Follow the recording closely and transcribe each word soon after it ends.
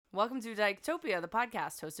Welcome to Dyketopia, the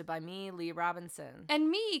podcast hosted by me, Lee Robinson. And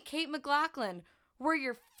me, Kate McLaughlin. We're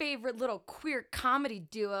your favorite little queer comedy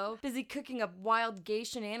duo, busy cooking up wild gay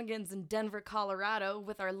shenanigans in Denver, Colorado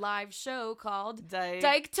with our live show called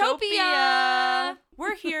Dyketopia.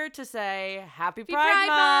 We're here to say Happy Happy Pride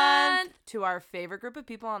Pride Month to our favorite group of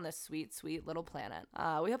people on this sweet, sweet little planet.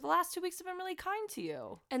 We hope the last 2 weeks have been really kind to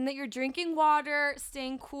you. And that you're drinking water,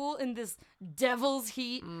 staying cool in this devil's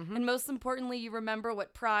heat, and most importantly, you remember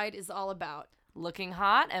what Pride is all about. Looking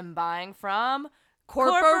hot and buying from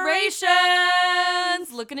Corporations!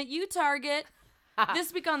 Looking at you, Target.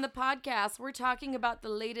 This week on the podcast, we're talking about the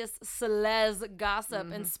latest celeb gossip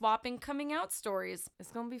and swapping coming out stories.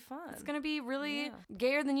 It's gonna be fun. It's gonna be really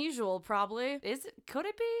gayer than usual, probably. Is it? Could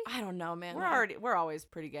it be? I don't know, man. We're always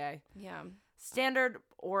pretty gay. Yeah. Standard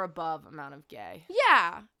or above amount of gay.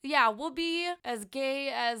 Yeah, we'll be as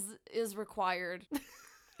gay as is required.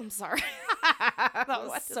 I'm sorry. That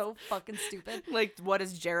was so fucking stupid. Like, what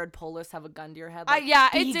does Jared Polis have a gun to your head?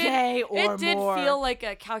 It be did. Gay or it did more. feel like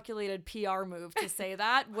a calculated PR move to say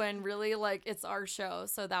that when really, like, it's our show.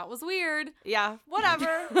 So that was weird. Yeah, whatever.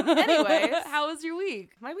 Anyways, how was your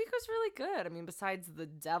week? My week was really good. I mean, besides the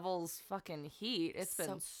devil's fucking heat, it's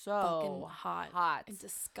been so fucking hot and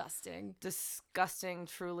disgusting,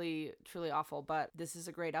 truly awful. But this is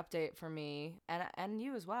a great update for me and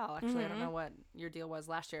you as well. Actually, I don't know what your deal was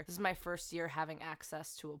last year. This is my first year having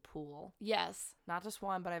access to a pool. Yes. Not just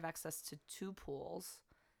one, but I have access to 2 pools.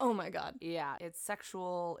 Oh my God. Yeah, it's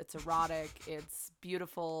sexual, it's erotic, it's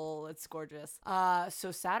beautiful, it's gorgeous.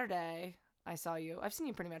 So Saturday, I saw you. I've seen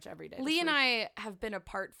you pretty much every day. Lee and I have been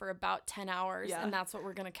apart for about 10 hours, and that's what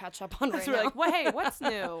we're going to catch up on right so now. We're like, well, hey, what's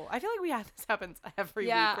new? I feel like this happens every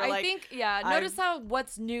week. Notice how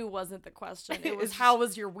what's new wasn't the question. It was how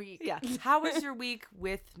was your week? Yeah. How was your week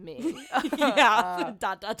with me? Hung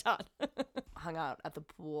out at the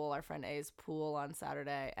pool, our friend A's pool on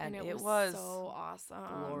Saturday, and it was so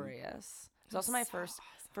awesome. Glorious. It was also my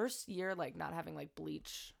first year, like, not having, like,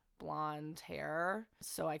 bleach blonde hair,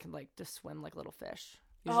 so I can, like, just swim like little fish.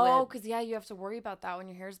 Because you have to worry about that when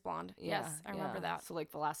your hair's blonde. Yeah, yes, I remember that. So,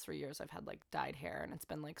 like, the last 3 years I've had, like, dyed hair, and it's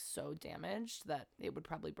been, like, so damaged that it would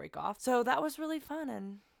probably break off. So that was really fun,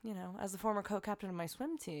 and, you know, as the former co-captain of my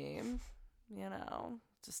swim team, you know,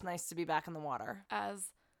 just nice to be back in the water. As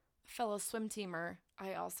a fellow swim teamer,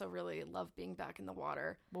 I also really love being back in the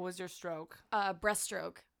water. What was your stroke?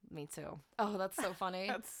 Breaststroke. Me too. Oh, that's so funny.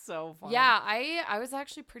 That's so funny. Yeah, I was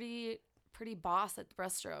actually pretty boss at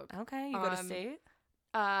breaststroke. Okay, you go to state?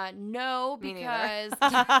 No, because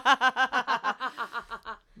but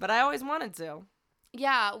I always wanted to.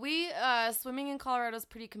 Yeah, we swimming in Colorado is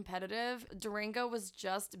pretty competitive. Durango was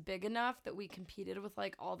just big enough that we competed with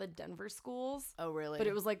like all the Denver schools. Oh, really? But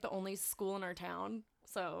it was like the only school in our town.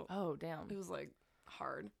 So oh, damn. It was like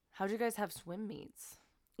hard. How'd you guys have swim meets?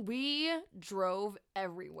 We drove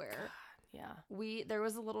everywhere. Yeah. There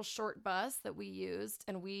was a little short bus that we used,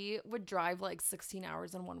 and we would drive like 16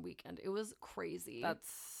 hours in one weekend. It was crazy. That's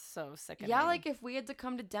so sickening. Yeah, like if we had to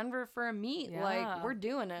come to Denver for a meet, like we're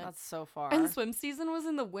doing it. That's so far. And swim season was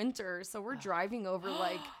in the winter, so we're driving over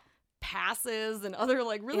like passes and other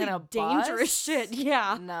like really dangerous shit.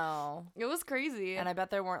 Yeah. No. It was crazy. And I bet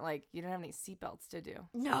there weren't like, you didn't have any seatbelts, did you?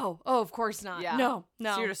 No. Oh, of course not. Yeah. No.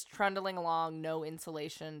 So you're just trundling along, no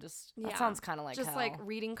insulation. That sounds kind of like just hell. Like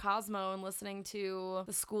reading Cosmo and listening to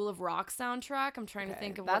the School of Rock soundtrack. I'm trying to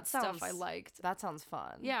think of what stuff I liked. That sounds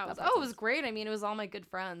fun. Yeah. It was great. I mean, it was all my good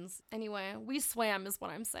friends. Anyway, we swam is what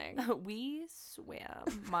I'm saying. We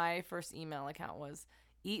swam. My first email account was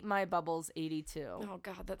Eat My Bubbles 82. Oh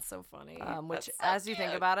God, that's so funny. Which, so as you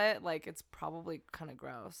think about it, like it's probably kind of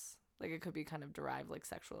gross. Like it could be kind of derived like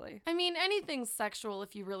sexually. I mean, anything's sexual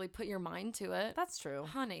if you really put your mind to it. That's true.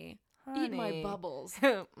 Honey. Eat my bubbles.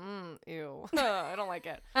 Ew. I don't like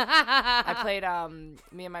it. I played,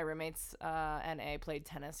 me and my roommates, NA played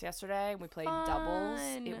tennis yesterday. We played doubles.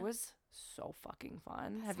 It was so fucking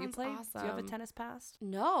fun. Have you played? Awesome. Do you have a tennis past?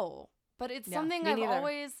 No, but it's something I've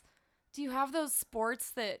always... Do you have those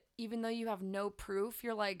sports that even though you have no proof,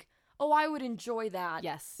 you're like, oh, I would enjoy that?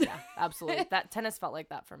 Yes, yeah, absolutely. That tennis felt like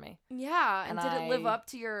that for me. Yeah, and did it live up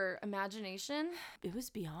to your imagination? It was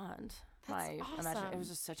beyond my imagination. It was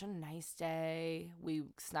just such a nice day. We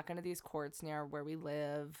snuck into these courts near where we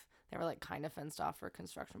live. They were like kind of fenced off for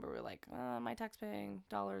construction, but we were like, my tax-paying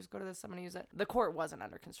dollars go to this. I'm going to use it. The court wasn't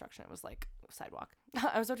under construction. It was like sidewalk.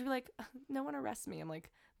 I was about to be like, no one arrest me. I'm like,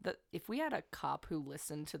 if we had a cop who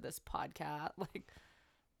listened to this podcast, like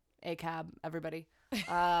ACAB, everybody.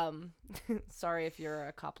 Sorry if you're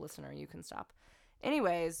a cop listener, you can stop.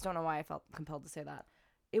 Anyways, don't know why I felt compelled to say that.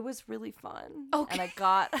 It was really fun. Okay. And I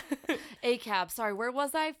got ACAB. Sorry, where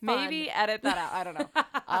was I? Fun. maybe edit that out. I don't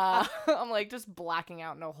know. I'm like just blacking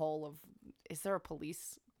out in a hole of, is there a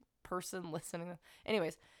police person listening?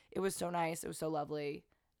 Anyways, it was so nice. It was so lovely.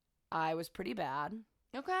 I was pretty bad.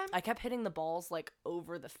 Okay. I kept hitting the balls like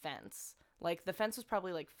over the fence. Like the fence was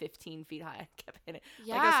probably like 15 feet high. I kept hitting.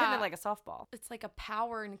 Yeah. Like I was hitting it like a softball. It's like a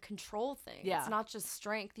power and control thing. Yeah. It's not just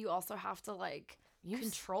strength. You also have to like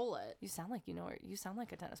control it. You sound like you sound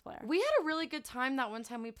like a tennis player. We had a really good time that one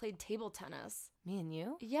time we played table tennis. Me and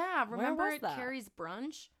you? Yeah, remember was at that? Carrie's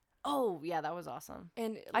brunch? Oh, yeah, that was awesome.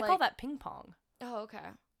 And I call that ping pong. Oh, okay.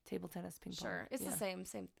 Table tennis, ping pong. Sure. It's Yeah. the same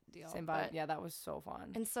deal. Same vibe. but- Yeah, that was so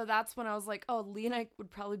fun. And so that's when I was like, oh, Lee and I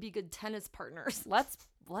would probably be good tennis partners.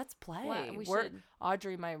 Let's play. We We're- should.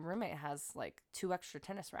 Audrey, my roommate, has like 2 extra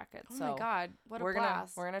tennis rackets. Oh so my God. What a we're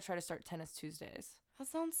blast. gonna try to start tennis Tuesdays. That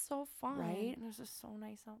sounds so fun. Right? And it's just so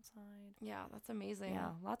nice outside. Yeah, that's amazing.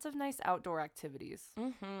 Yeah, lots of nice outdoor activities.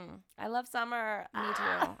 Mm-hmm. I love summer. Me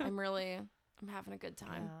too. I'm having a good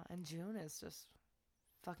time. Yeah, and June is just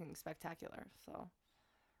fucking spectacular. So,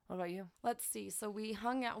 what about you? Let's see. So we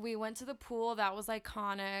hung out. We went to the pool. That was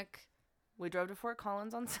iconic. We drove to Fort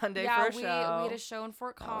Collins on Sunday Yeah, for a show. we had a show in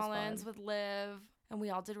Fort That was Collins fun. with Liv, and we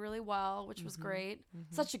all did really well, which was great. Mhm.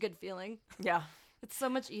 Such a good feeling. Yeah. It's so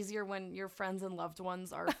much easier when your friends and loved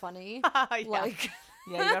ones are funny. Yeah. Like,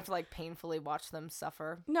 Yeah, you don't have to like painfully watch them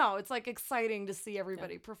suffer. no, it's like exciting to see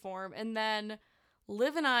everybody perform. And then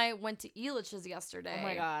Liv and I went to Elitch's yesterday. Oh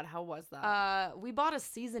my God, how was that? We bought a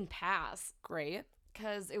season pass Great.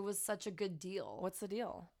 because it was such a good deal. What's the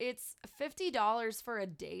deal? It's $50 for a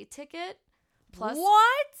day ticket. Plus,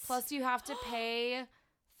 what? Plus, you have to pay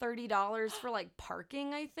 $30 for like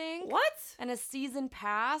parking, I think. What? And a season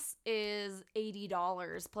pass is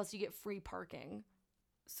 $80. Plus, you get free parking.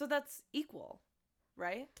 So that's equal,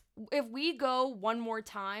 right? If we go one more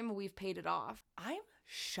time, we've paid it off. I'm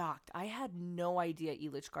shocked. I had no idea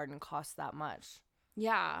Elitch Garden cost that much.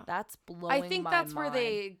 Yeah. That's blowing I think my that's where mind.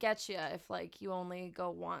 they get you if like you only go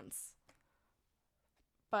once.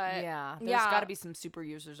 But Yeah, there's yeah. got to be some super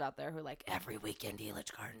users out there who are like every weekend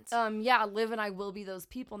Elitch Gardens. Yeah, Liv and I will be those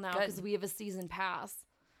people now Good. because we have a season pass.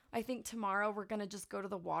 I think tomorrow we're gonna just go to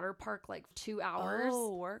the water park like 2 hours.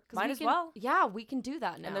 Oh, work. 'Cause Might we as can- well. Yeah, we can do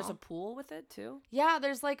that now. And there's a pool with it too. yeah,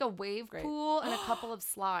 there's like a wave Great. pool and a couple of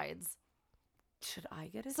slides. Should I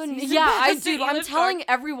get a So season yeah, pass to I'm Elitch telling Garden?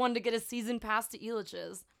 everyone to get a season pass to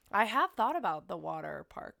Elitch's. I have thought about the water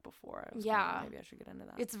park before. I was Yeah. thinking maybe I should get into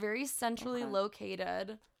that. It's very centrally Okay.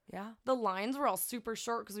 located. yeah. The lines were all super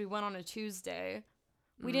short because we went on a Tuesday.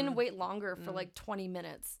 We didn't wait longer for like 20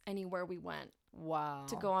 minutes anywhere we went Wow.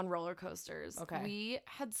 to go on roller coasters. Okay. We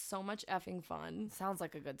had so much effing fun. Sounds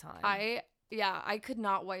like a good time. I could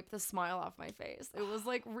not wipe the smile off my face. It was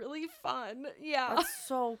like really fun. Yeah. That's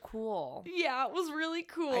so cool. Yeah, it was really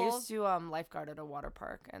cool. I used to lifeguard at a water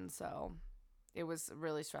park, and so it was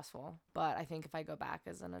really stressful. But I think if I go back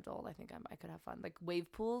as an adult, I think I could have fun. Like wave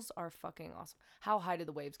pools are fucking awesome. How high did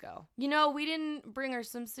the waves go? You know, we didn't bring our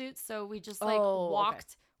swimsuits, so we just like Oh, okay.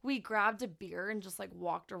 walked. We grabbed a beer and just like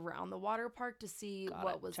walked around the water park to see Got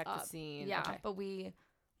what it. was Check up. the scene. Yeah, Okay. but we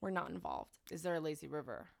were not involved. Is there a lazy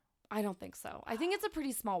river? I don't think so. I think it's a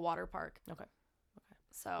pretty small water park. Okay.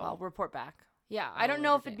 So Well, report back. yeah, at I a don't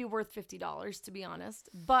know later if it'd date. be worth $50 to be honest,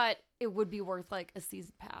 but it would be worth like a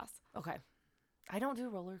season pass. Okay. I don't do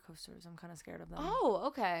roller coasters. I'm kind of scared of them. Oh,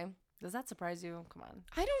 okay. Does that surprise you? Come on.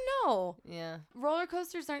 I don't know. Yeah. Roller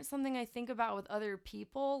coasters aren't something I think about with other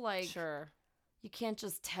people. Like, Sure. you can't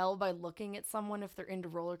just tell by looking at someone if they're into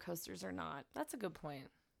roller coasters or not. That's a good point.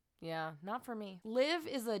 Yeah, not for me. Liv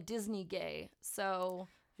is a Disney gay, so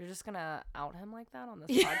You're just gonna out him like that on this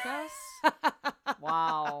podcast?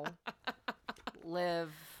 Wow.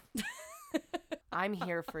 Liv. I'm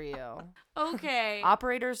here for you. okay.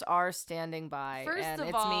 Operators are standing by, First and of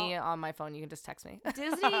it's me on my phone. You can just text me.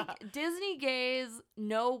 Disney gays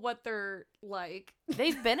know what they're like.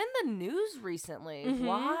 They've been in the news recently. Mhm.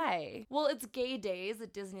 Why? Well, it's gay days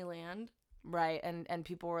at Disneyland. Right, and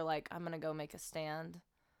people were like, I'm gonna go make a stand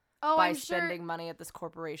Oh, by I'm spending sure. money at this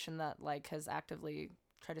corporation that like has actively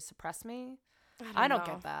tried to suppress me. I I don't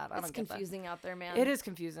know. get that. I It's don't get that. confusing out there, man. It is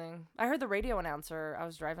confusing. I heard the radio announcer. I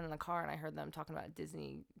was driving in the car and I heard them talking about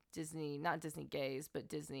Disney, not Disney gays, but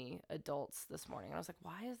Disney adults this morning. And I was like,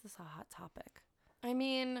 why is this a hot topic? I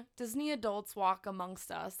mean, Disney adults walk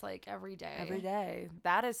amongst us like every day. Every day.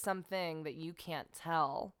 That is something that you can't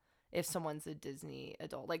tell if someone's a Disney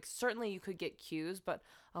adult. Like, certainly you could get cues, but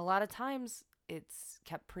a lot of times it's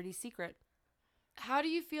kept pretty secret. How do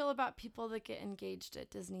you feel about people that get engaged at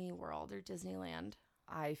Disney World or Disneyland?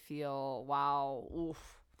 I feel, wow,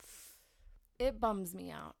 oof. It bums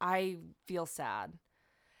me out. I feel sad.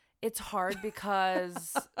 It's hard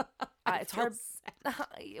because it's hard.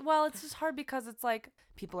 Well, it's just hard because it's like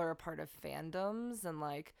people are a part of fandoms and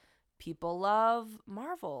like people love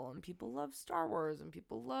Marvel and people love Star Wars and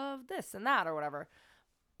people love this and that or whatever.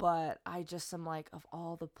 But I just am like, of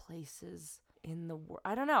all the places in the world,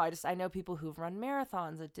 I don't know. I know people who've run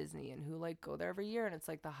marathons at Disney and who like go there every year and it's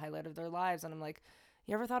like the highlight of their lives. And I'm like,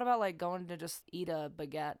 you ever thought about like going to just eat a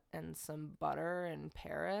baguette and some butter in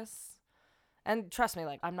Paris? And trust me,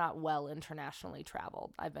 like, I'm not well internationally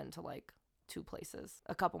traveled. I've been to like 2 places,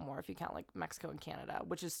 a couple more if you count like Mexico and Canada,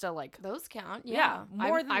 which is still like Those count. yeah, Yeah.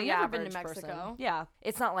 more than I've the never average been to Mexico. person. Yeah,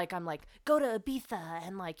 it's not like I'm like go to Ibiza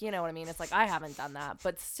and like you know what I mean. It's like I haven't done that,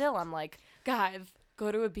 but still I'm like, Guys,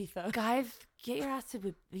 go to Ibiza. guys, get your ass to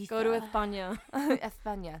Ibiza. Go to España.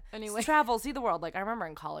 España. Anyway. Travel, see the world. Like I remember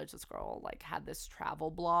in college, this girl like had this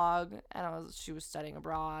travel blog, and she was studying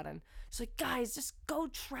abroad, and she's like, guys, just go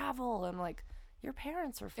travel. And I'm like, your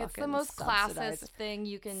parents are fucking. It's the most subsidized. classist thing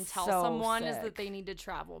you can tell So someone is sick. that they need to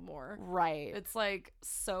travel more. Right. It's like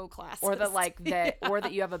so classist. Or that like that or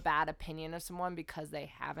that you have a bad opinion of someone because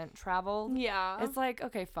they haven't traveled. Yeah. It's like,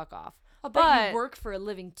 okay, fuck off. I'll bet but- you work for a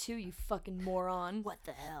living too, you fucking moron. What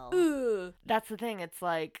the hell? Ugh. That's the thing. It's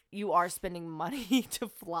like you are spending money to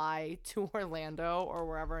fly to Orlando or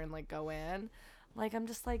wherever and like go in. Like I'm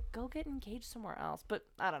just like, go get engaged somewhere else. But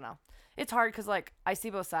I don't know. It's hard because like I see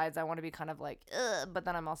both sides. I want to be kind of like, ugh, but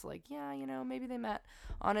then I'm also like, yeah, you know, maybe they met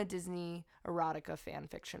on a Disney erotica fan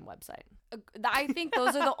fiction website. I think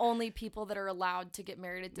those are the only people that are allowed to get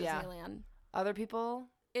married at Yeah. Disneyland. Other people,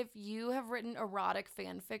 If you have written erotic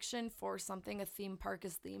fan fiction for something a theme park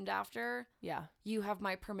is themed after, yeah, you have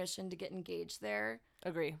my permission to get engaged there.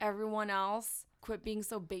 agree. Everyone else, quit being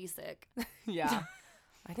so basic. Yeah.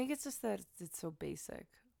 I think it's just that it's so basic.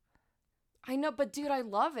 I know, but dude, I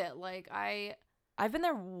love it. Like I've been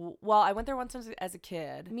there. Well, I went there once as a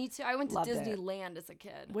kid. me too. I went to Loved it. Disneyland as a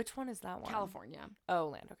kid. Which one is that one? California. Oh,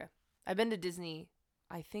 Land. Okay. I've been to Disney,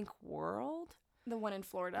 I think World. The one in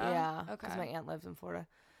Florida. Yeah. Okay. Because my aunt lives in Florida.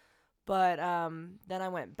 But then I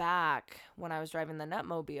went back when I was driving the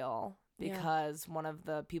Nutmobile Yeah. because one of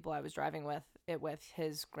the people I was driving with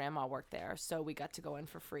his grandma worked there, so we got to go in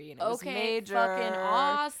for free, and it was Okay, major. fucking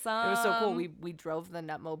awesome. It was so cool. We drove the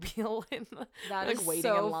Nutmobile in That like is waiting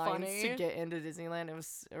so in lines funny. to get into Disneyland. It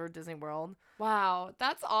was or Disney World. Wow,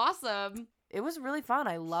 that's awesome. It was really fun.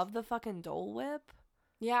 I love the fucking Dole Whip,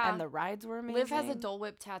 Yeah. and the rides were amazing. Liv has a Dole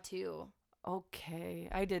Whip tattoo. Okay,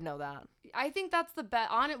 I did know that. I think that's the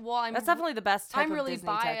best. On it, well, That's definitely the best type I'm of really Disney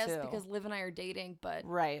biased tattoo. because Liv and I are dating, but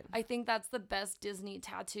Right. I think that's the best Disney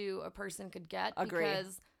tattoo a person could get Agree.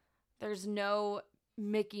 because there's no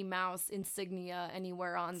Mickey Mouse insignia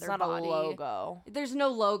anywhere on It's their not body. a logo. There's no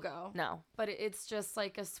logo, No. but it's just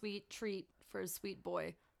like a sweet treat for a sweet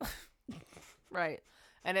boy. Right.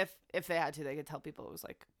 And if they had to, they could tell people it was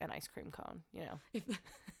like an ice cream cone, you know. If, If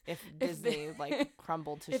If they- Disney like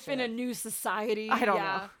crumbled to if shit. in a new society, I don't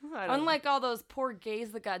yeah. know. I don't Unlike all those poor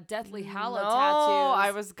gays that got Deathly know. Hallow No, tattoos.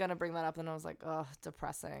 I was gonna bring that up and I was like, ugh,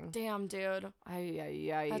 depressing. Damn, dude.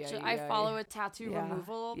 I follow a tattoo Yeah,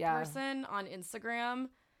 removal yeah. person on Instagram,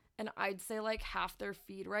 and I'd say like half their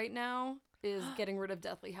feed right now is getting rid of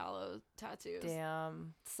Deathly Hallow tattoos.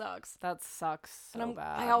 Damn. Sucks. That sucks so And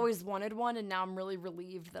bad. I always wanted one, and now I'm really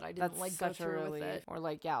relieved that I didn't That's like go such a through with relief. it. Or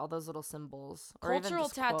like, yeah, all those little symbols. Or even Cultural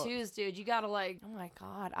just quotes. tattoos, dude. You gotta like, Oh my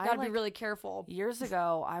god. gotta be really careful. Years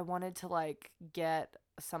ago, I wanted to like get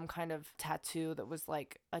some kind of tattoo that was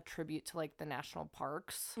like a tribute to like the national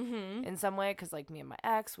parks Mm-hmm. in some way, because like me and my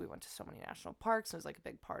ex, we went to so many national parks. It was like a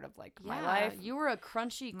big part of like Yeah, my life. you were a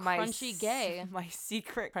crunchy My gay. my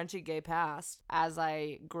secret crunchy gay past as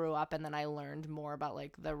I grew up, and then I learned more about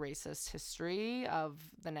like the racist history of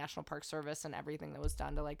the National Park Service and everything that was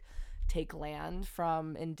done to like take land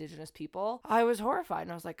from indigenous people. I was horrified,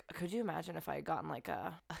 and I was like, could you imagine if I had gotten like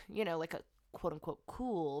a, you know, like a quote unquote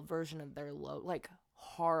cool version of their logo? Like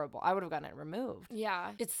horrible. I would have gotten it removed.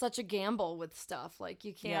 Yeah, it's such a gamble with stuff. Like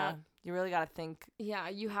you Yeah, can't. you really got to think. Yeah,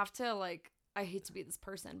 you have to like. I hate to be this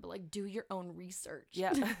person, but like do your own research.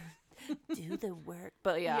 Yeah. Do the work.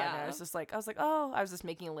 But yeah, Yeah. no, it's just like, I was like, oh, I was just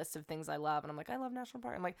making a list of things I love, and I'm like, I love national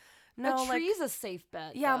park. I'm like, no, a like, tree's a safe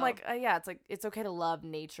bet. yeah, I'm though. like, yeah, it's like, it's okay to love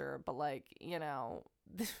nature, but like, you know,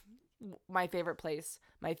 my favorite place,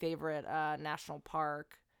 my favorite national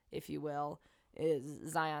park, if you will, is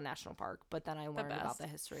Zion National Park. But then I learned about best. the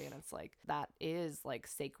history, and it's like, that is like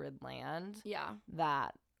sacred land yeah,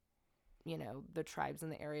 that, you know, the tribes in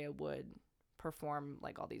the area would perform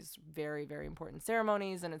like all these very, very important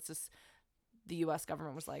ceremonies. And it's just the US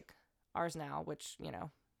government was like, ours now, which, you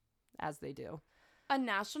know, as they do. A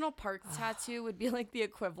national parks tattoo would be like the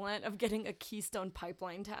equivalent of getting a Keystone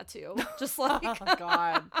Pipeline tattoo. Just like Oh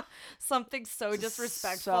God, something so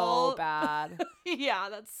disrespectful. so bad. Yeah,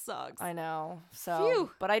 that sucks. I know. So,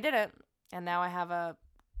 Phew. but I didn't, and now I have a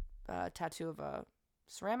tattoo of a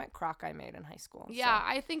ceramic crock I made in high school. Yeah, so.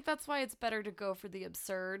 I think that's why it's better to go for the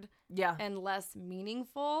absurd Yeah. and less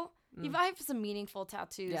meaningful. I have some meaningful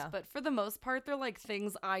tattoos, Yeah. but for the most part, they're like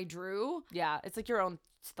things I drew. Yeah. It's like your own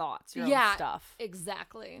thoughts, your Yeah. own stuff.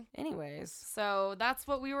 Exactly. Anyways, So that's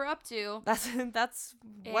what we were up to. that's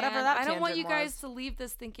whatever And that I don't want you tangent guys was. to leave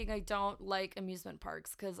this thinking I don't like amusement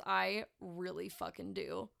parks, because I really fucking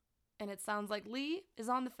do. And it sounds like Lee is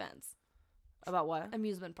on the fence. About what?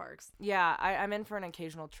 Amusement parks. Yeah, I'm in for an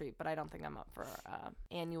occasional treat, but I don't think I'm up for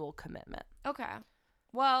annual commitment. Okay.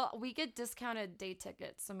 Well, we get discounted day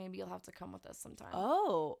tickets, so maybe you'll have to come with us sometime.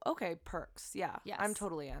 Oh, okay, perks. Yeah, Yes. I'm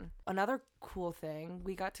totally in. Another cool thing,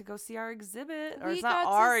 we got to go see our exhibit. Or We it's not got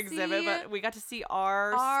to our exhibit, see but we got to see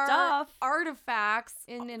our Our stuff. artifacts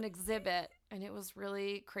in an exhibit, and it was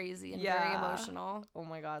really crazy and very Yeah. emotional. Oh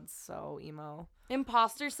my God, so emo.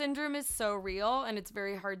 Imposter syndrome is so real, and it's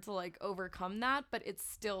very hard to like overcome that, but it's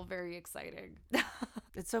still very exciting.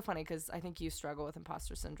 It's so funny because I think you struggle with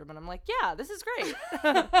imposter syndrome, and I'm like, yeah, this is great.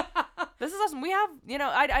 This is awesome. We have,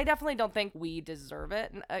 I definitely don't think we deserve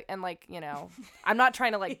it. And like, I'm not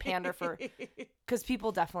trying to like pander for, because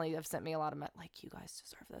people definitely have sent me a lot of, like, you guys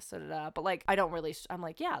deserve this. But like, I don't really, I'm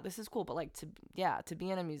like, yeah, this is cool. But like, to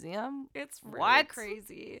be in a museum. It's really What?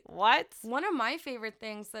 crazy. What? One of my favorite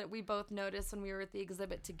things that we both noticed when we were at the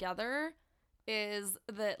exhibit together is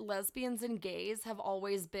that lesbians and gays have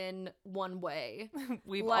always been one way.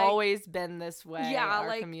 We've Like- always been this way. Yeah, our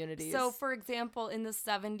like, communities. So, for example, in the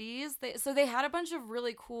 70s, they had a bunch of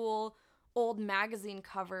really cool old magazine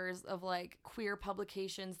covers of like queer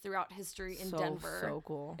publications throughout history in Denver. So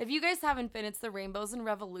cool. If you guys haven't been, it's the Rainbows and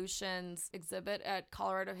Revolutions exhibit at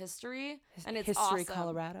Colorado History, and it's History, awesome.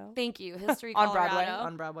 Colorado. Thank you, History On Colorado.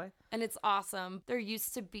 On Broadway. And it's awesome. There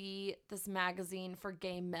used to be this magazine for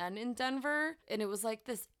gay men in Denver, and it was like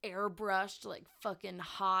this airbrushed, like fucking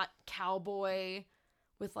hot cowboy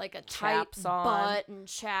with like a tight Chaps on. butt and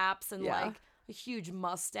chaps and Yeah. like a huge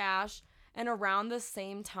mustache. And around the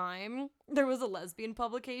same time, there was a lesbian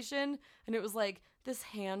publication, and it was like this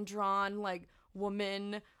hand-drawn like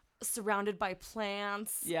woman surrounded by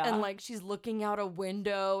plants. Yeah. And like she's looking out a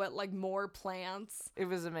window at like more plants. It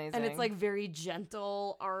was amazing. And it's like very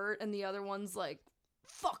gentle art, and the other one's like,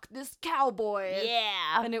 fuck this cowboy.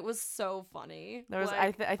 yeah. And it was so funny. There was,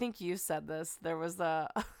 like, I think you said this. There was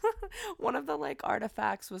one of the like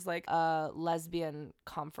artifacts was like a lesbian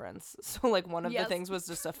conference. So like one of Yes. the things was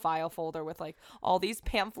just a file folder with like all these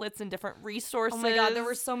pamphlets and different resources. oh my god, there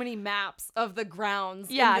were so many maps of the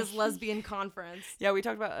grounds Yeah. in this lesbian conference. Yeah, we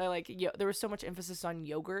talked about there was so much emphasis on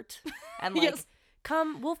yogurt and like. Yes.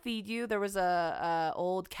 Come, we'll feed you. There was a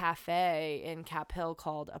old cafe in Cap Hill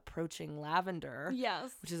called Approaching Lavender.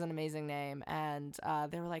 Yes. Which is an amazing name. And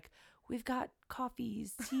they were like, we've got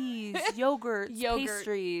coffees, teas, yogurts, Yogurt.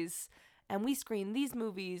 pastries, and we screen these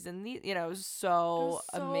movies. And it was so, It was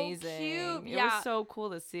so amazing. cute. It Yeah. was so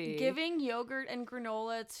cool to see. Giving yogurt and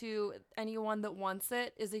granola to anyone that wants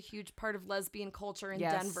it is a huge part of lesbian culture in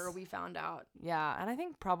Yes. Denver, we found out. Yeah, and I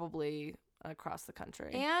think probably across the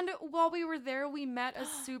country. And while we were there, we met a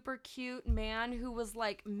super cute man who was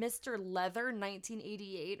like Mr. Leather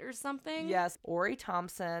 1988 or something. Yes, Ori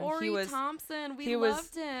Thompson. Ori Thompson. We he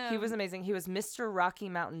loved was, him. He was amazing. He was Mr. Rocky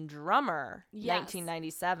Mountain Drummer, Yes.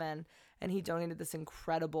 1997, and he donated this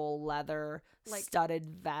incredible leather Like- studded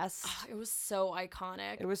vest. It was so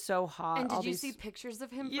iconic. It was so hot. And All did you these- see pictures of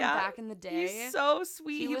him Yeah, from back in the day? He's so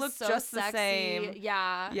sweet. He was looks so just sexy. the same.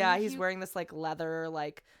 Yeah. Yeah, and he's he- wearing this like leather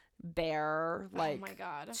like bear like oh my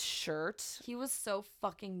god. shirt. He was so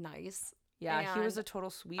fucking nice. Yeah, he was And a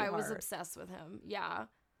total sweetheart. I was obsessed with him. Yeah.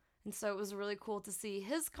 And so it was really cool to see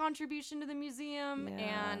his contribution to the museum,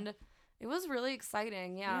 Yeah. and it was really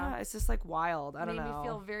exciting. Yeah, Yeah. it's just like wild. I don't Made know. me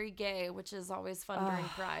feel very gay, which is always fun during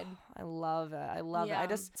Pride. I love it. I love it. Yeah.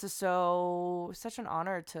 It's such an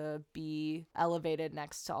honor to be elevated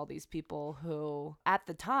next to all these people who, at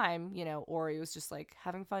the time, Ori was just like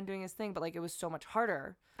having fun doing his thing, but like it was so much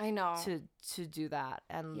harder I know. to do that,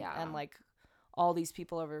 and Yeah. and like all these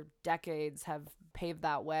people over decades have paved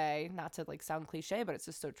that way. Not to like sound cliche, but it's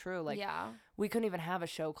just so true. Like yeah. we couldn't even have a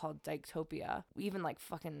show called Dyketopia even like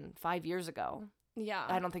fucking 5 years ago. Yeah.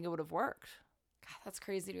 I don't think it would have worked. God, that's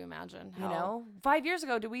crazy to imagine. You how- know, 5 years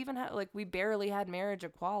ago, do we even have we barely had marriage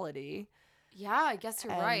equality? Yeah, I guess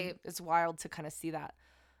you're And right. It's wild to kind of see that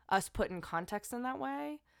us put in context in that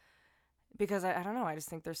way, because I don't know. I just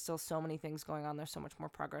think there's still so many things going on. There's so much more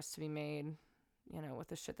progress to be made. you know, with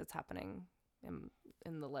the shit that's happening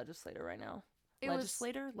in the legislature right now.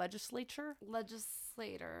 Legislation.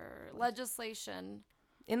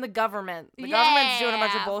 In the government. The government's doing a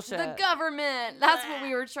bunch of bullshit. The government. That's what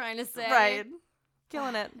we were trying to say. Right.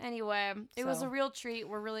 Killing it. Anyway, it was So. a real treat.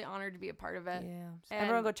 We're really honored to be a part of it. Yeah. And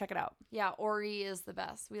Everyone go check it out. yeah, Ori is the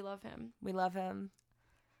best. We love him. We love him.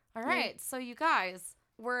 All right, so you guys,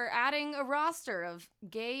 we're adding a roster of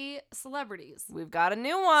gay celebrities. We've got a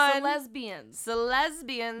new one. Lesbians.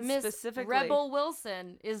 Lesbians Miss specifically. Rebel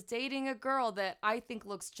Wilson is dating a girl that I think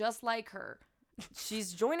looks just like her.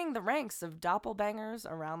 She's joining the ranks of doppelbangers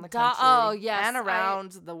around the Da- country. oh, yes, And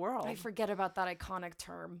around the world. I forget about that iconic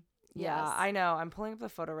term. Yeah, Yes. I know. I'm pulling up the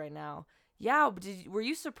photo right now. Yeah, were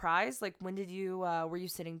you surprised? Like, when did you, were you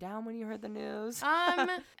sitting down when you heard the news?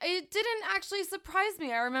 It didn't actually surprise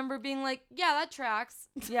me. I remember being like, yeah, that tracks.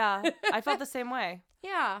 Yeah, I felt the same way.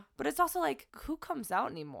 Yeah. But it's also like, who comes out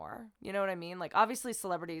anymore? You know what I mean? Like, obviously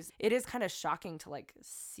celebrities, it is kind of shocking to like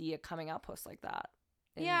see a coming out post like that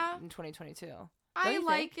in 2022. I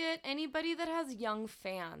like it. Anybody that has young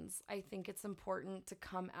fans, I think it's important to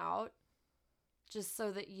come out just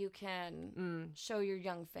so that you can show your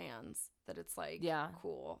young fans that it's like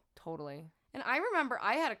cool. Totally. And I remember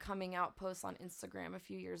I had a coming out post on Instagram a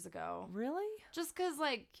few years ago. Really? Just because,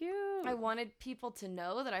 like, Cute. I wanted people to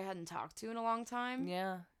know that I hadn't talked to in a long time.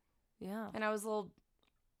 Yeah. Yeah. And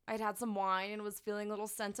I'd had some wine and was feeling a little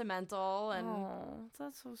sentimental. And oh,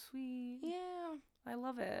 that's so sweet. yeah. I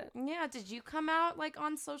love it. Yeah. Did you come out, like,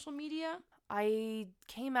 on social media? I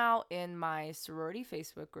came out in my sorority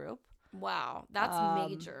Facebook group. Wow. That's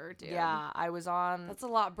major, dude. Yeah, I was on. That's a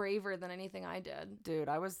lot braver than anything I did. Dude,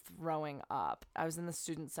 I was throwing up. I was in the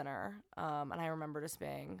student center, and I remember just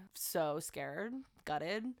being so scared,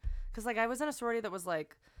 gutted. Because, like, I was in a sorority that was,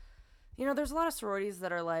 like, you know, there's a lot of sororities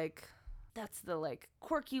that are, like, that's the, like,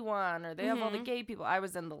 quirky one, or they have all the gay people. I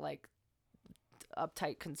was in the, like,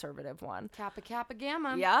 uptight conservative one. Kappa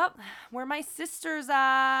Gamma. Yep. Where my sister's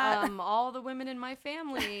at. All the women in my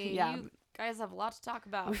family. Yeah. You guys have a lot to talk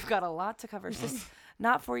about. We've got a lot to cover.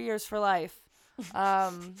 Not 4 years for life.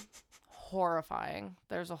 Horrifying.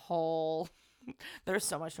 There's so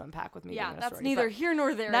much to unpack with me. Yeah, being a that's sorority, neither but here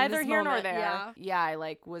nor there. neither in this here nor moment. there. Yeah. I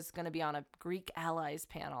like was gonna be on a Greek allies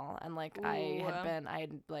panel, and like I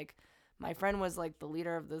had like my friend was like the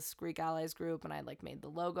leader of this Greek allies group, and I like made the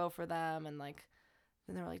logo for them, and like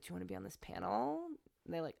then they were like, "Do you want to be on this panel?"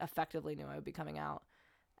 And they like effectively knew I would be coming out.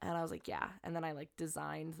 And I was like, yeah. And then I like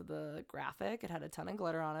designed the graphic. It had a ton of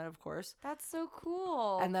glitter on it, of course. That's so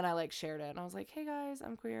cool. And then I like shared it. And I was like, hey guys,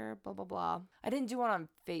 I'm queer, blah, blah, blah. I didn't do one on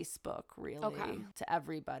Facebook really to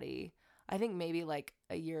everybody. I think maybe like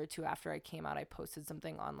a year or two after I came out, I posted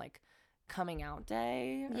something on like coming out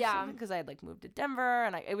day. Because I had like moved to Denver.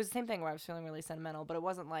 And it was the same thing where I was feeling really sentimental. But it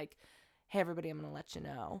wasn't like, hey, everybody, I'm going to let you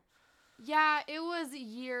know. Yeah, it was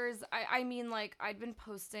years. I mean, like, I'd been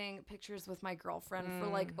posting pictures with my girlfriend for,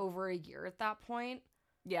 like, over a year at that point.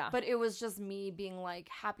 Yeah. But it was just me being like,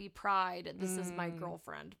 happy Pride, this is my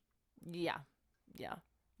girlfriend. Yeah. Yeah.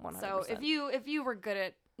 100%. So if you were good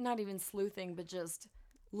at not even sleuthing, but just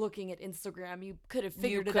looking at Instagram, you could have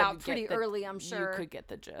figured it out pretty early, I'm sure. You could get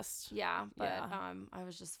the gist. Yeah, but I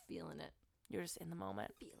was just feeling it. You're just in the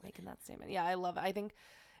moment making that statement. Yeah, I love it. I think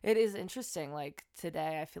it is interesting. Like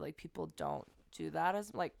today, I feel like people don't do that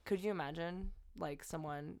as like. Could you imagine like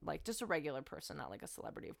someone like just a regular person, not like a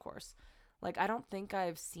celebrity, of course. Like I don't think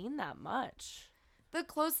I've seen that much. The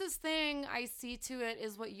closest thing I see to it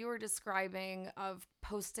is what you were describing of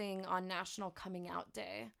posting on National Coming Out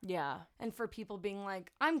Day. Yeah, and for people being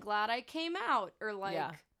like, "I'm glad I came out," or like,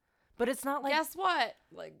 but it's not like guess what?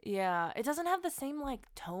 Like, yeah, it doesn't have the same like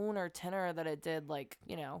tone or tenor that it did like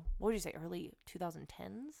what would you say early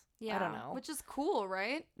 2010s? Yeah, I don't know, which is cool,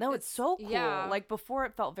 right? No, it's so cool. Yeah. Like before,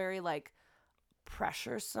 it felt very like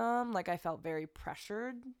pressuresome. Like I felt very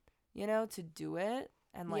pressured, to do it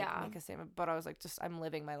and like make a statement. But I was like, I'm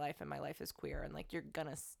living my life and my life is queer, and like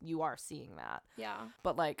you are seeing that. Yeah.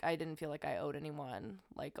 But like I didn't feel like I owed anyone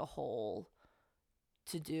like a whole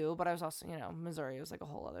to do, but I was also, Missouri was like a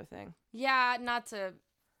whole other thing. Yeah, not to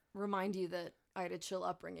remind you that I had a chill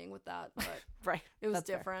upbringing with that, but right. It was That's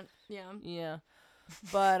different. Fair. Yeah. Yeah.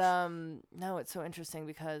 But no, it's so interesting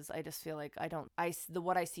because I just feel like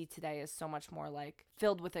what I see today is so much more like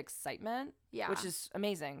filled with excitement. Yeah. Which is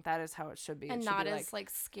amazing. That is how it should be. And it should not be as like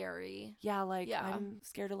scary. Yeah, I'm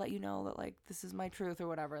scared to let you know that like this is my truth or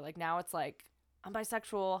whatever. Like now it's like I'm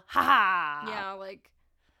bisexual. Ha ha. Yeah, like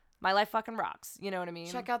my life fucking rocks. You know what I mean?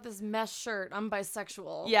 Check out this mesh shirt. I'm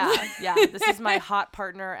bisexual. Yeah, yeah. This is my hot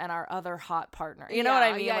partner and our other hot partner. You know what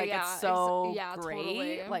I mean? Yeah, like, yeah. it's so great.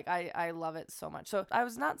 Totally. Like, I love it so much. So I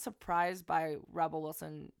was not surprised by Rebel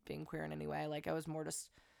Wilson being queer in any way. Like, I was more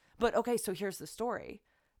just, but okay, so here's the story.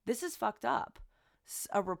 This is fucked up.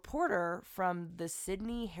 A reporter from the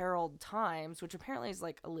Sydney Herald Times, which apparently is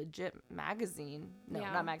like a legit magazine. No,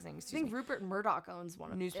 not magazine. I think Rupert Murdoch owns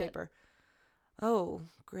one of newspaper. Oh,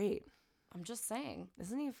 great. I'm just saying.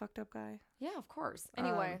 Isn't he a fucked up guy? Yeah, of course.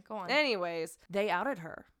 Anyway, go on. Anyways, they outed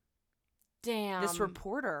her. Damn. This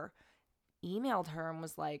reporter emailed her and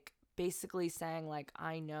was like, basically saying like,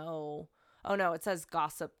 I know. Oh no, it says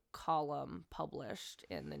gossip column published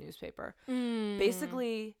in the newspaper.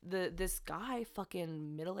 Basically, this guy,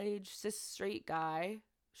 fucking middle-aged cis straight guy,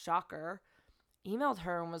 shocker, emailed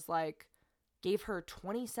her and was like, gave her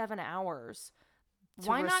 27 hours.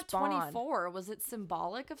 Why not 24? Was it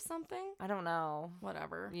symbolic of something? I don't know.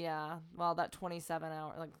 Whatever. Yeah. Well, that 27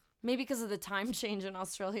 hour, like, maybe because of the time change in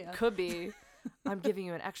Australia. Could be. I'm giving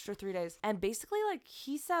you an extra 3 days. And basically, like,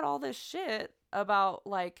 he said all this shit about,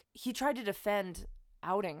 like, he tried to defend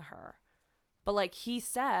outing her. But, like, he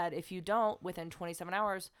said, if you don't, within 27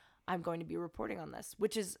 hours, I'm going to be reporting on this,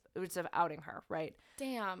 which is of outing her, right?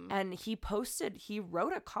 Damn. And he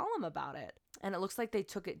wrote a column about it. And it looks like they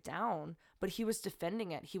took it down, but he was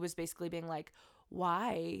defending it. He was basically being like,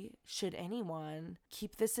 why should anyone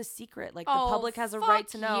keep this a secret? Like, the public has a right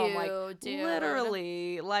to know. Like, dude.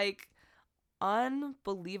 Literally, like,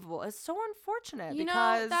 unbelievable. It's so unfortunate you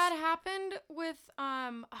because know that happened with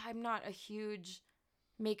I'm not a huge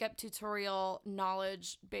makeup tutorial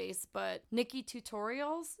knowledge base, but Nikki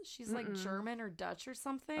Tutorials, she's like German or Dutch or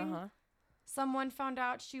something. Someone found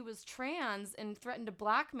out she was trans and threatened to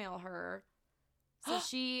blackmail her, so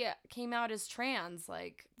she came out as trans.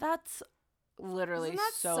 Like, that's literally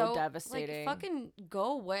so devastating. Like, fucking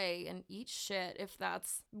go away and eat shit if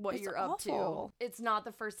that's what you're up to. It's not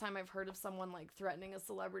the first time I've heard of someone like threatening a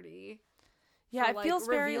celebrity. Yeah, for, it like, feels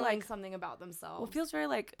very like something about themselves. Well, it feels very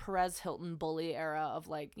like Perez Hilton bully era of,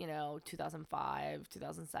 like, you know, 2005,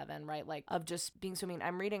 2007, right? Like, of just being so mean.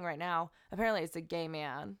 I'm reading right now. Apparently, it's a gay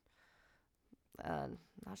man.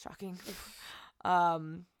 Not shocking.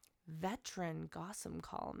 Veteran gossip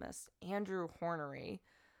columnist Andrew Hornery.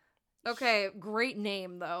 Okay, great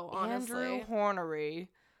name though, honestly. Andrew Hornery.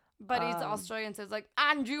 But he's Australian, so it's like,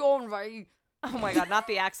 Andrew Hornery. Oh my God, not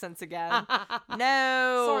the accents again.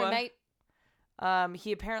 No. Sorry, mate.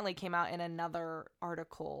 He apparently came out in another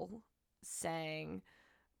article saying,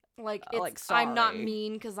 like, sorry. I'm not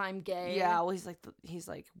mean because I'm gay. Yeah, well,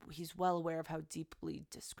 he's well aware of how deeply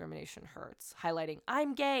discrimination hurts, highlighting,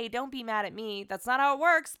 I'm gay, don't be mad at me. That's not how it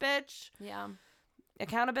works, bitch. Yeah.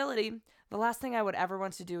 Accountability. The last thing I would ever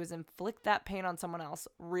want to do is inflict that pain on someone else.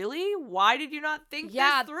 Really? Why did you not think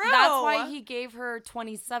this through? That's why he gave her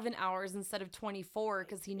 27 hours instead of 24,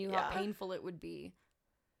 because he knew how painful it would be.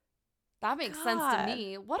 That makes sense to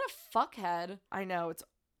me. What a fuckhead. I know, it's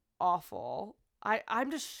awful. I'm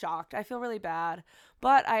just shocked. I feel really bad.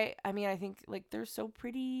 But I mean, I think, like, they're so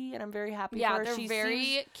pretty and I'm very happy for her. Yeah, they're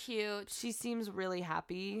very cute. She seems really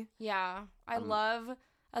happy. Yeah. I love,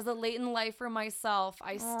 as a Leighton lifer myself,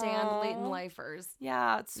 I stand Leighton lifers.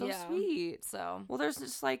 Yeah, it's so sweet. So, well, there's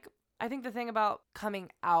just, like, I think the thing about coming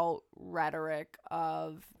out rhetoric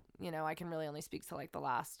of, you know, I can really only speak to, like, the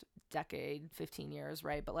last decade, 15 years,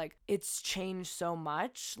 right? But, like, it's changed so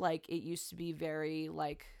much. Like, it used to be very,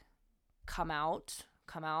 like, come out,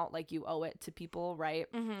 like, you owe it to people, right?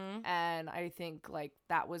 And I think, like,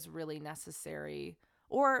 that was really necessary.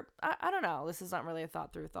 Or, I don't know, this is not really a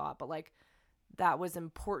thought through thought, but, like, that was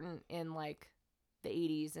important in, like, the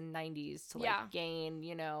 80s and 90s to, like, gain,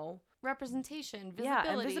 you know, representation, visibility.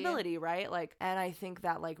 Yeah, and visibility, right? Like, and I think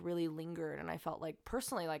that, like, really lingered, and I felt like,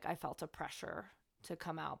 personally, like, I felt a pressure to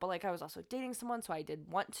come out. But, like, I was also dating someone, so I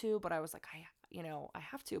did want to, but I was like, I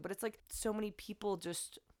have to. But it's like so many people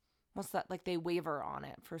just, once that, like, they waver on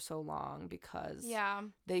it for so long because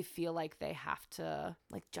they feel like they have to,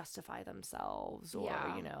 like, justify themselves, or,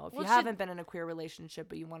 you know, if you haven't been in a queer relationship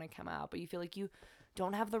but you want to come out, but you feel like you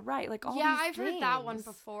don't have the right, like, all these I've things. heard that one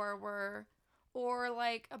before, or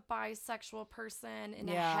like a bisexual person in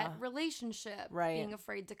a het relationship being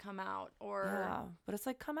afraid to come out, or but it's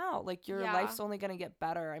like, come out, like, your life's only gonna get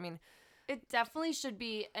better. I mean, it definitely should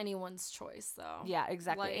be anyone's choice, though. Yeah,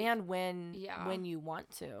 exactly. Like, and when you want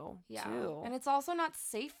to, too. And it's also not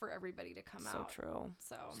safe for everybody to come out.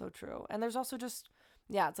 So true. And there's also just,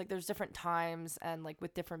 it's like there's different times and, like,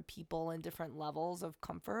 with different people and different levels of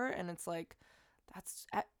comfort, and it's like, that's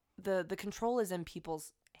the control is in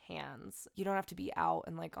people's hands. You don't have to be out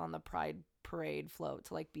and like on the pride parade float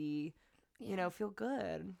to like be, you know, feel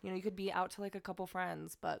good. You know, you could be out to like a couple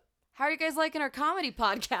friends, but How are you guys liking our comedy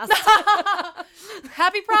podcast?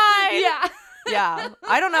 Happy Pride. Yeah. Yeah.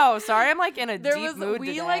 I don't know. Sorry, I'm like in a There deep was mood we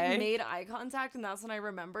today. like made eye contact, and that's when I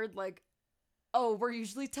remembered like, oh, we're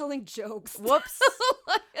usually telling jokes. Whoops.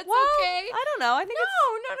 Like, it's Well, okay. I don't know. I think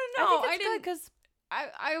No. I think I it's didn't. good because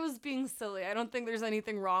I was being silly. I don't think there's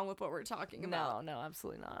anything wrong with what we're talking about. no,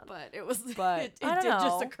 absolutely not. But it was. But it I don't did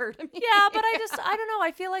just know. occur to me. Yeah, but I don't know.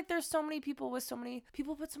 I feel like there's so many people with so many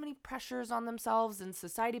people put so many pressures on themselves, and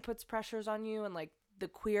society puts pressures on you, and like the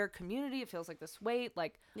queer community, it feels like this weight.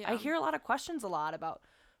 Like I hear a lot of questions a lot about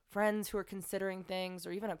friends who are considering things,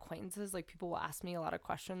 or even acquaintances. Like people will ask me a lot of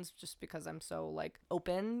questions just because I'm so like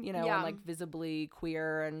open, you know, and like visibly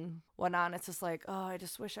queer and whatnot. And it's just like, oh, I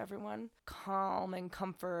just wish everyone calm and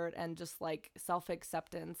comfort and just like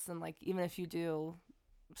self-acceptance. And like, even if you do,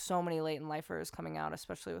 so many latent lifers coming out,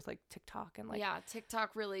 especially with like TikTok and like,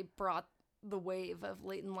 TikTok really brought the wave of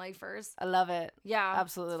latent lifers. I love it. Yeah,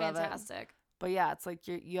 Absolutely it's love it. fantastic. But yeah, it's like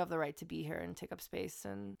you have the right to be here and take up space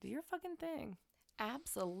and do your fucking thing.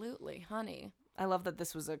 Absolutely, honey. I love that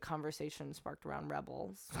this was a conversation sparked around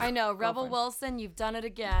Rebels. I know, Rebel Girlfriend. Wilson, you've done it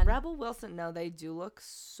again. Rebel Wilson, no, they do look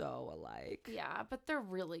so alike. Yeah, but they're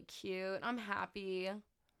really cute. I'm happy.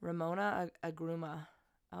 Ramona Agruma.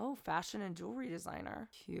 Oh, fashion and jewelry designer.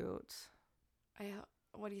 Cute.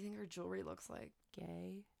 What do you think her jewelry looks like?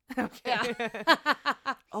 Gay. Okay. Yeah.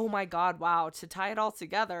 Oh my God, wow. To tie it all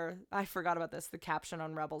together, I forgot about this. The caption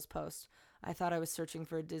on Rebel's post. I thought I was searching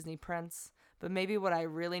for a Disney prince, but maybe what I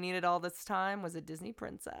really needed all this time was a Disney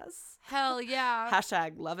princess. Hell yeah.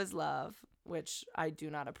 Hashtag love is love, which I do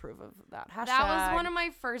not approve of that. Hashtag. That was one of my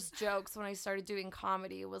first jokes when I started doing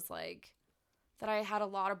comedy, was like that I had a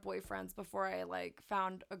lot of boyfriends before I like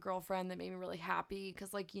found a girlfriend that made me really happy.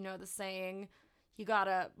 Cause like, you know, the saying, you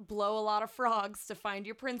gotta blow a lot of frogs to find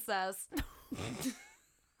your princess.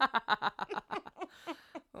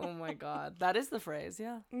 Oh my God. That is the phrase.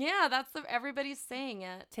 Yeah. Yeah, everybody's saying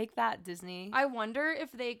it. Take that, Disney. I wonder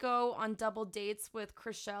if they go on double dates with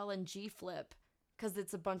Chriselle and G Flip, because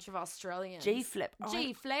it's a bunch of Australians. J Flip.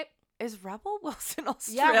 G Flip. Is Rebel Wilson Yeah,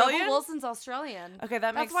 Australian? Rebel Wilson's Australian. Okay,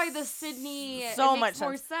 that's That's why the Sydney so it much makes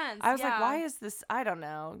more sense. I was like, why is this? I don't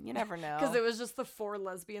know. You never know. Because it was just the 4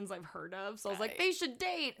 lesbians I've heard of, so I was like, they should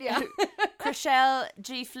date. Yeah. Chriselle,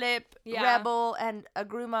 G Flip, Yeah. Rebel, and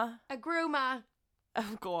Agruma. Agruma.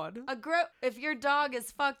 Oh God. If your dog is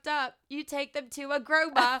fucked up, you take them to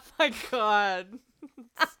Agruma. Oh my God.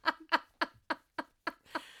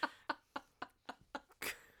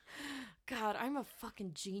 God, I'm a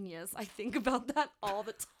fucking genius. I think about that all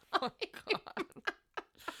the time. God.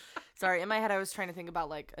 Sorry, in my head I was trying to think about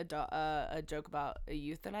like a joke about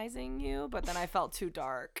euthanizing you, but then I felt too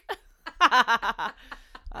dark.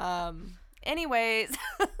 Anyways.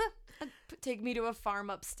 Take me to a farm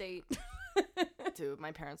upstate. Dude,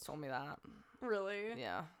 my parents told me that. Really?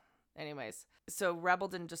 Yeah. Anyways, so Rebel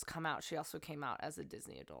didn't just come out; she also came out as a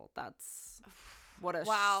Disney adult. That's what a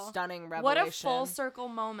stunning revelation! What a full circle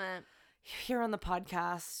moment. Here on the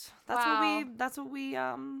podcast. That's what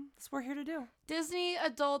we're here to do. Disney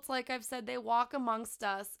adults, like I've said, they walk amongst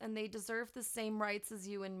us, and they deserve the same rights as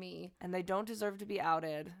you and me. And they don't deserve to be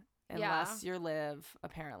outed unless you're Liv,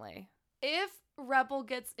 apparently. If Rebel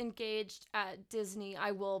gets engaged at Disney,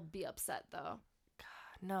 I will be upset though.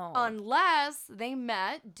 No. Unless they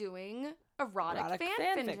met doing erotic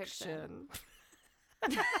fan fiction.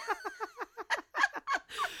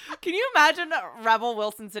 Can you imagine Rebel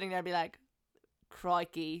Wilson sitting there and be like,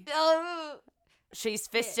 crikey, she's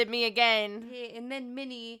fisted me again. Yeah, and then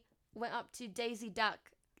Minnie went up to Daisy Duck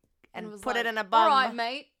and was put like, it in a bum. All right,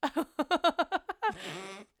 mate.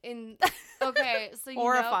 Okay, so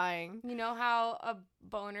horrifying. You know how a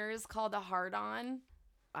boner is called a hard-on?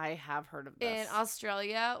 I have heard of this. In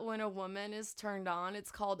Australia, when a woman is turned on,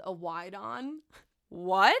 it's called a wide-on.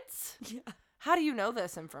 What? Yeah. How do you know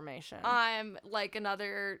this information? I'm like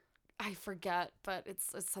I forget, but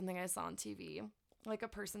it's something I saw on TV. Like a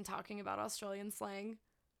person talking about Australian slang.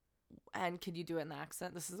 And could you do it in the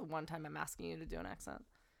accent? This is the one time I'm asking you to do an accent.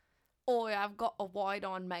 Oh, yeah, I've got a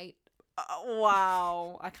wide-on, mate.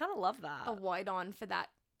 Wow. I kind of love that. A wide-on for that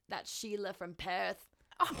Sheila from Perth.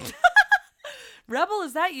 Rebel,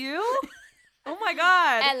 is that you? Oh my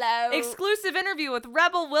God. Hello. Exclusive interview with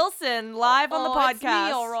Rebel Wilson live on the podcast. It's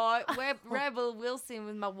me, all right. We're Rebel Wilson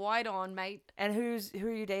with my white on, mate. And who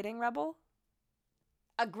are you dating, Rebel?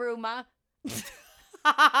 A groomer.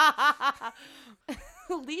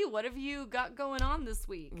 Lee, what have you got going on this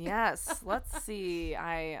week? Yes, let's see.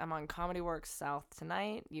 I am on Comedy Works South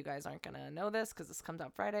tonight. You guys aren't going to know this because this comes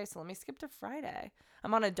out Friday, so let me skip to Friday.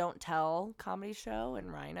 I'm on a Don't Tell comedy show in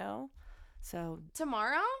Rhino. So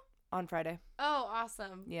Tomorrow? on Friday. Oh,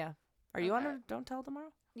 awesome. Yeah. Are you on Okay. a Don't Tell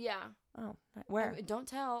tomorrow? Yeah. Oh, where? Don't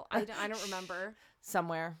tell. I don't remember.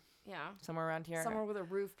 Somewhere Yeah. around here. Somewhere with a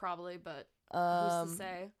roof, probably, but who's to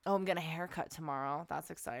say? Oh, I'm getting a haircut tomorrow. That's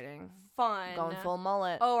exciting. Fun. Going full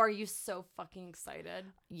mullet. Oh, are you so fucking excited?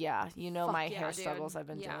 Yeah, you know Fuck my yeah, hair dude. struggles I've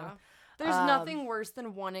been Yeah. doing. There's nothing worse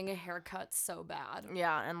than wanting a haircut so bad.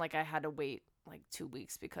 Yeah, and like I had to wait like 2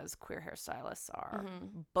 weeks because queer hairstylists are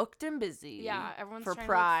Mhm. booked and busy. Yeah, everyone's for trying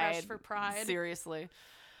Pride. to look fresh for Pride. Seriously.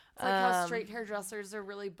 It's like how straight hairdressers are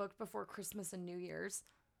really booked before Christmas and New Year's.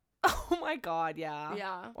 Oh my god, yeah.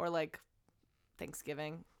 Yeah. Or like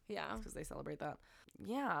Thanksgiving Yeah. because they celebrate that.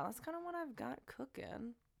 Yeah, that's kind of what I've got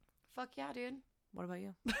cooking. Fuck yeah, dude. What about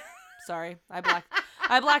you? Sorry,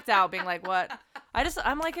 I blacked out being like, what?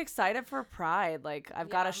 I'm like excited for Pride. Like I've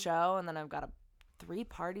got Yeah. a show and then I've got 3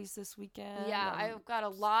 parties this weekend. Yeah, I'm I've got a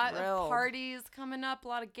lot of thrilled. parties coming up, a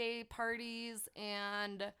lot of gay parties,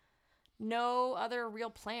 and no other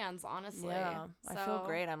real plans, honestly. Yeah, I feel So,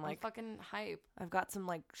 great. I'm like, fucking hype. I've got some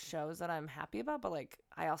like shows that I'm happy about, but like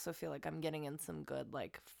I also feel like I'm getting in some good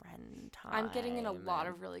like friend time. I'm getting in a lot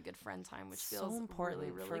and- of really good friend time, which So feels important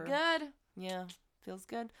really, really for- good. Yeah, feels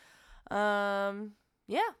good.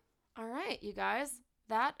 Yeah, All right, you guys.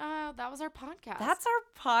 That was our podcast. that's our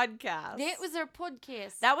podcast. That was our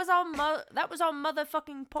podcast. That was our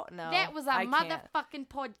motherfucking No, That was our I can't. motherfucking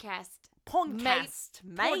podcast. Podcast,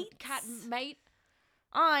 mate. Podcast, mate.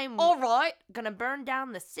 I'm All right. gonna burn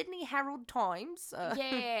down the Sydney Herald Times.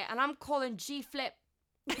 Yeah, and I'm calling G Flip.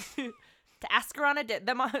 To ask her on a date.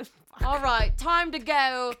 All right, time to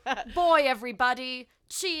go. Boy, everybody.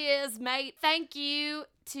 Cheers, mate. Thank you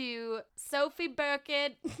to Sophie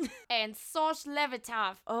Burkett and Sosh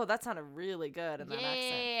Levitov. Oh, that sounded really good in that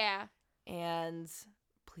accent. Yeah. And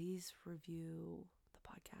please review the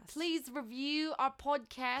podcast. Please review our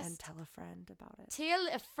podcast. And tell a friend about it. Tell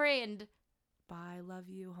a friend. Bye. Love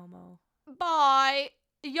you, homo. Bye.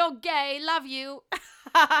 You're gay. Love you.